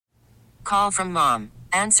Call from mom.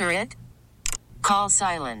 Answer it. Call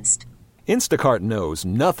silenced. Instacart knows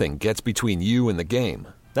nothing gets between you and the game.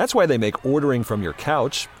 That's why they make ordering from your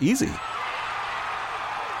couch easy.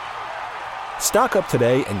 Stock up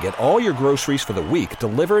today and get all your groceries for the week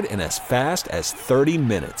delivered in as fast as 30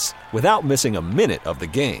 minutes without missing a minute of the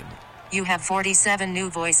game. You have 47 new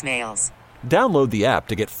voicemails. Download the app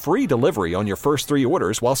to get free delivery on your first 3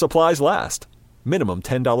 orders while supplies last. Minimum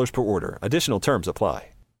 $10 per order. Additional terms apply.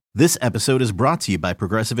 This episode is brought to you by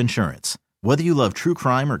Progressive Insurance. Whether you love true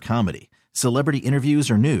crime or comedy, celebrity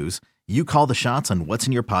interviews or news, you call the shots on what's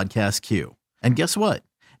in your podcast queue. And guess what?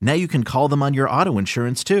 Now you can call them on your auto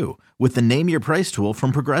insurance too with the Name Your Price tool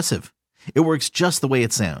from Progressive. It works just the way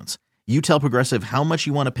it sounds. You tell Progressive how much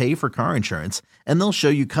you want to pay for car insurance, and they'll show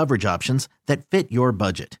you coverage options that fit your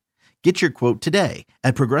budget. Get your quote today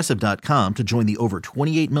at Progressive.com to join the over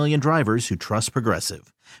 28 million drivers who trust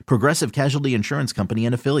Progressive. Progressive Casualty Insurance Company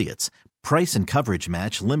and Affiliates. Price and coverage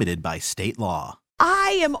match limited by state law.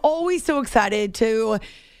 I am always so excited to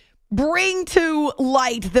bring to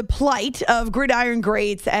light the plight of gridiron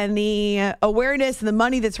greats and the awareness and the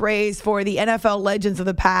money that's raised for the NFL legends of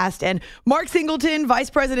the past. And Mark Singleton, Vice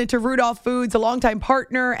President of Rudolph Foods, a longtime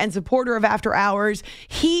partner and supporter of After Hours,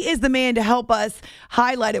 he is the man to help us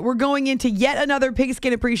highlight it. We're going into yet another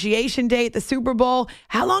Pigskin Appreciation Day at the Super Bowl.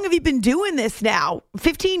 How long have you been doing this now?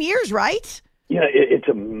 15 years, right? Yeah, it's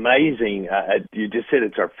amazing. You just said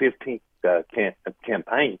it's our 15th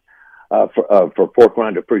campaign. For Pork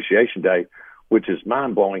Rinds Appreciation Day, which is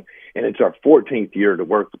mind-blowing. And it's our 14th year to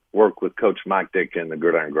work with Coach Mike Dick and the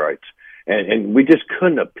Gridiron Greats. And we just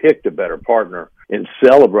couldn't have picked a better partner in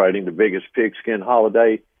celebrating the biggest pigskin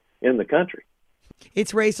holiday in the country.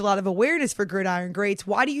 It's raised a lot of awareness for Gridiron Greats.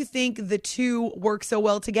 Why do you think the two work so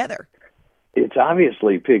well together? It's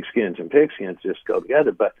obviously pigskins and pigskins just go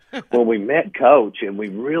together. But when we met Coach and we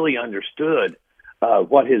really understood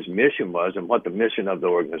what his mission was and what the mission of the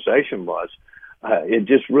organization was, it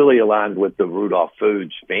just really aligned with the Rudolph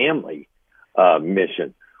Foods family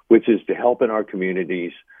mission, which is to help in our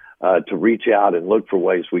communities, to reach out and look for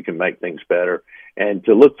ways we can make things better, and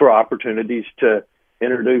to look for opportunities to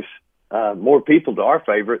introduce more people to our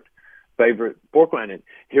favorite pork rind. And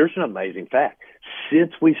here's an amazing fact.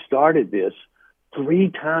 Since we started this,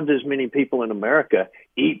 3 times as many people in America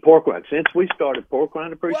eat pork rinds. Since we started Pork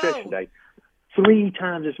Rinds Appreciation Day, 3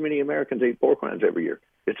 times as many Americans eat pork rinds every year.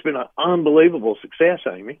 It's been an unbelievable success,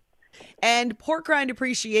 Amy. And Pork Rind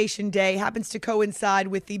Appreciation Day happens to coincide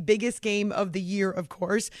with the biggest game of the year, of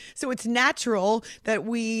course. So it's natural that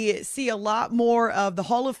we see a lot more of the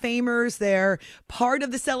Hall of Famers. They're part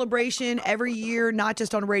of the celebration every year, not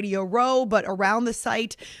just on Radio Row, but around the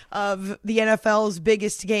site of the NFL's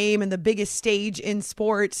biggest game and the biggest stage in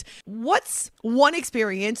sports. What's one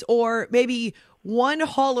experience, or maybe one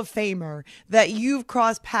Hall of Famer, that you've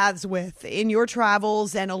crossed paths with in your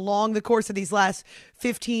travels and along the course of these last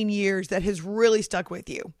 15 years that has really stuck with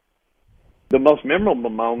you? The most memorable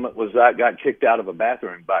moment was I got kicked out of a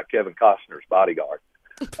bathroom by Kevin Costner's bodyguard,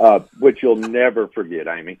 which you'll never forget,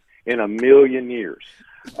 Amy, in a million years.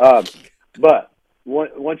 But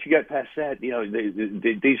once you get past that, you know,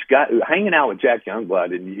 these guys hanging out with Jack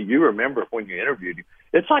Youngblood, and you remember when you interviewed him,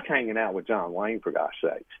 it's like hanging out with John Wayne, for gosh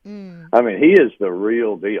sakes. I mean, he is the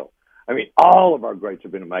real deal. I mean, all of our greats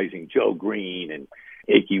have been amazing. Joe Green and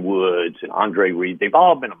Ickey Woods and Andre Reed, they've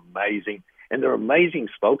all been amazing, and they're amazing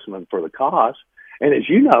spokesmen for the cause. And as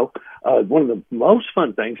you know, one of the most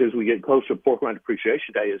fun things as we get closer to Pork Rinds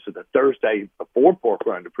Appreciation Day is that the Thursday before Pork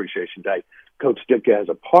Rinds Appreciation Day, Coach Dick has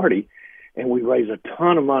a party, and we raise a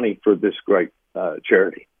ton of money for this great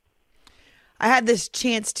charity. I had this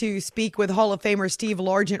chance to speak with Hall of Famer Steve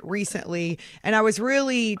Largent recently, and I was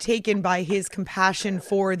really taken by his compassion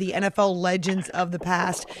for the NFL legends of the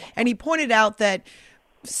past. And he pointed out that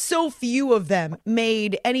so few of them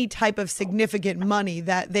made any type of significant money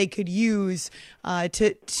that they could use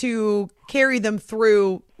to carry them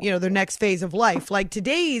through, you know, their next phase of life. Like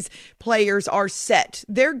today's players are set.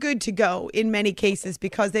 They're good to go in many cases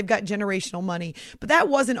because they've got generational money. But that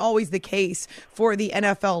wasn't always the case for the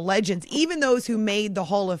NFL legends, even those who made the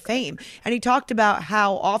Hall of Fame. And he talked about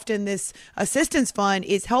how often this assistance fund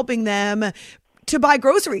is helping them to buy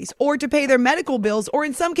groceries or to pay their medical bills, or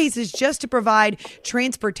in some cases just to provide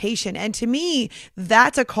transportation. And to me,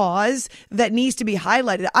 that's a cause that needs to be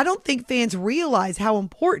highlighted. I don't think fans realize how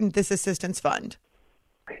important this assistance fund.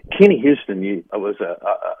 Kenny Houston was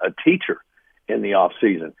a teacher in the off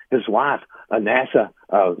season. His wife, a NASA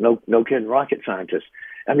no kidding rocket scientist.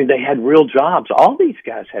 I mean, they had real jobs. All these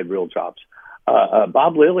guys had real jobs.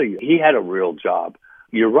 Bob Lilly, he had a real job.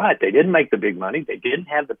 You're right. They didn't make the big money. They didn't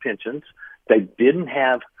have the pensions. They didn't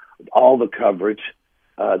have all the coverage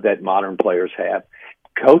that modern players have.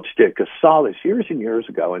 Coach Ditka saw this years and years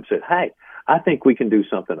ago and said, hey, I think we can do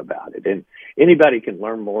something about it. And anybody can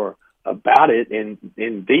learn more about it and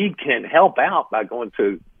indeed can help out by going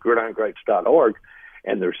to gridirongreats.org.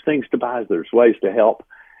 And there's things to buy, there's ways to help.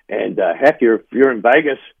 And heck, if you're in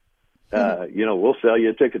Vegas, we'll sell you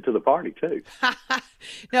a ticket to the party too.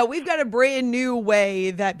 Now, we've got a brand new way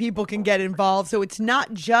that people can get involved. So it's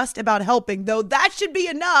not just about helping, though that should be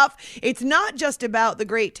enough. It's not just about the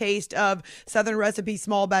great taste of Southern Recipe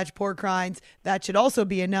small batch pork rinds. That should also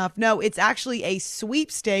be enough. No, it's actually a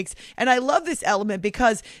sweepstakes. And I love this element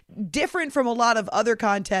because different from a lot of other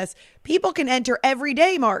contests, people can enter every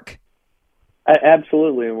day, Mark.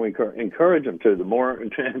 Absolutely. And we encourage them to. The more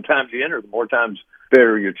times you enter, the more times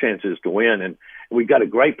better your chances to win. And we got a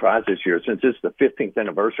great prize this year. Since it's the 15th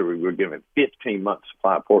anniversary, we're giving 15 months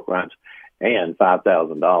supply of pork rinds and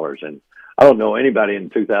 $5,000. And I don't know anybody in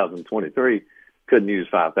 2023 couldn't use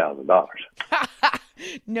 $5,000.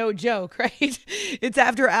 No joke, right? It's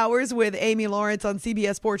After Hours with Amy Lawrence on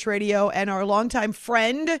CBS Sports Radio, and our longtime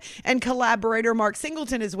friend and collaborator, Mark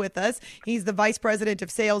Singleton, is with us. He's the Vice President of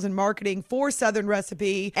Sales and Marketing for Southern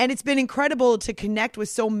Recipe, and it's been incredible to connect with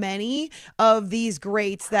so many of these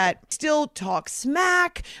greats that still talk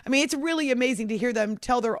smack. I mean, it's really amazing to hear them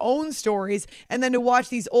tell their own stories and then to watch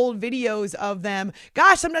these old videos of them.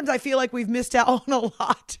 Gosh, sometimes I feel like we've missed out on a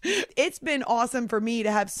lot. It's been awesome for me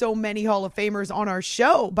to have so many Hall of Famers on our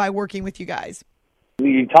show by working with you guys.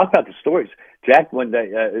 You talk about the stories. Jack one day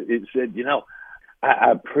said,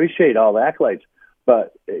 I appreciate all the accolades,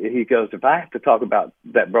 but he goes, if I have to talk about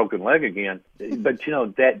that broken leg again, but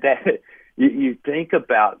that you think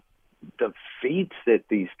about the feats that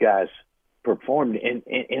these guys performed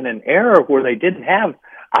in an era where they didn't have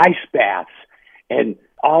ice baths and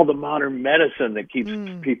all the modern medicine that keeps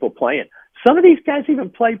people playing. Some of these guys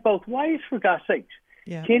even played both ways, for God's sakes.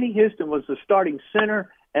 Yeah. Kenny Houston was the starting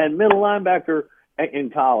center and middle linebacker in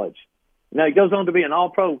college. Now, he goes on to be an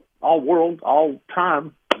all-pro, all-world,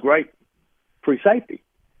 all-time great free safety.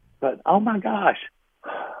 But, oh, my gosh,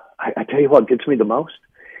 I tell you what gets me the most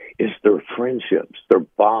is their friendships, their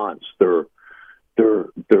bonds, their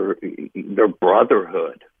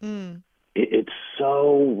brotherhood. It's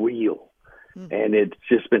so real. And it's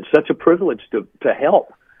just been such a privilege to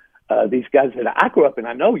help these guys that I grew up in.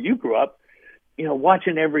 I know you grew up,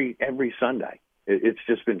 watching every Sunday. It's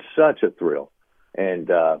just been such a thrill, and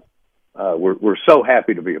we're so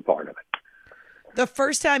happy to be a part of it. The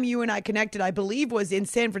first time you and I connected, I believe, was in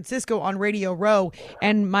San Francisco on Radio Row,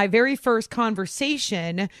 and my very first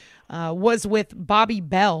conversation was with Bobby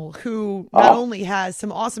Bell, who not only has some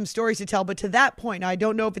awesome stories to tell, but to that point, I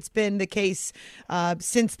don't know if it's been the case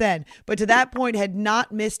since then, but to that point had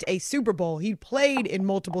not missed a Super Bowl. He played in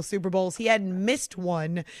multiple Super Bowls. He hadn't missed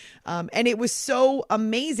one. And it was so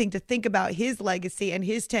amazing to think about his legacy and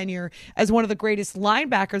his tenure as one of the greatest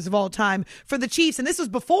linebackers of all time for the Chiefs. And this was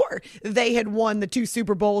before they had won the 2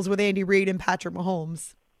 Super Bowls with Andy Reid and Patrick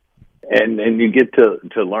Mahomes. And you get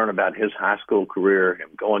to learn about his high school career, him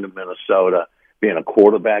going to Minnesota, being a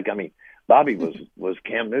quarterback. I mean, Bobby was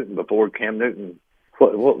Cam Newton before Cam Newton.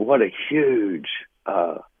 What a huge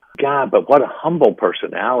guy, but what a humble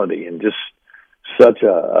personality and just such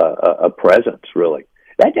a presence, really.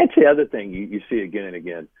 That's the other thing you see again and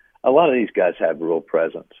again. A lot of these guys have real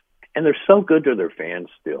presence, and they're so good to their fans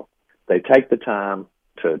still. They take the time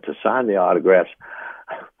to sign the autographs.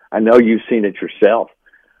 I know you've seen it yourself.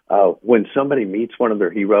 When somebody meets one of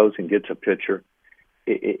their heroes and gets a picture,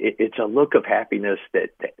 it's a look of happiness that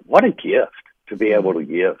what a gift to be able to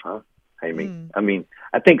give, huh, Amy? I mean,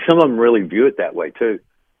 I think some of them really view it that way, too.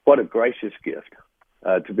 What a gracious gift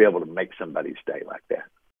to be able to make somebody's day like that.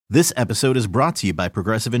 This episode is brought to you by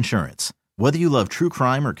Progressive Insurance. Whether you love true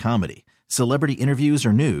crime or comedy, celebrity interviews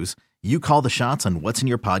or news, you call the shots on what's in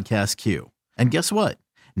your podcast queue. And guess what?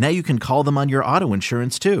 Now you can call them on your auto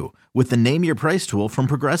insurance, too, with the Name Your Price tool from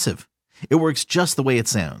Progressive. It works just the way it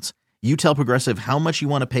sounds. You tell Progressive how much you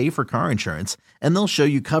want to pay for car insurance, and they'll show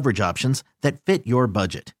you coverage options that fit your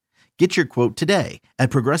budget. Get your quote today at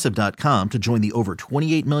Progressive.com to join the over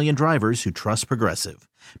 28 million drivers who trust Progressive.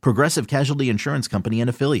 Progressive Casualty Insurance Company and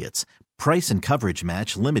Affiliates. Price and coverage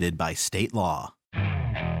match limited by state law.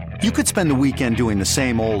 You could spend the weekend doing the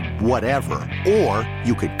same old whatever, or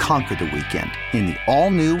you could conquer the weekend in the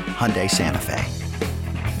all-new Hyundai Santa Fe.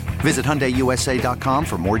 Visit HyundaiUSA.com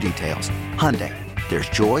for more details. Hyundai, there's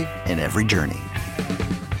joy in every journey.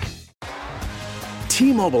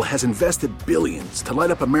 T-Mobile has invested billions to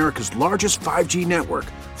light up America's largest 5G network,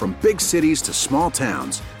 from big cities to small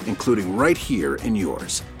towns, including right here in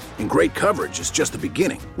yours. And great coverage is just the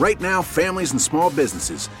beginning. Right now, families and small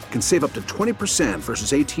businesses can save up to 20%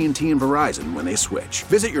 versus AT&T and Verizon when they switch.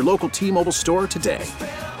 Visit your local T-Mobile store today.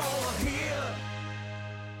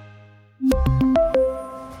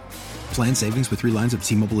 Plan savings with 3 lines of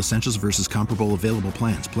T-Mobile Essentials versus comparable available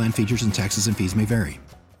plans. Plan features and taxes and fees may vary.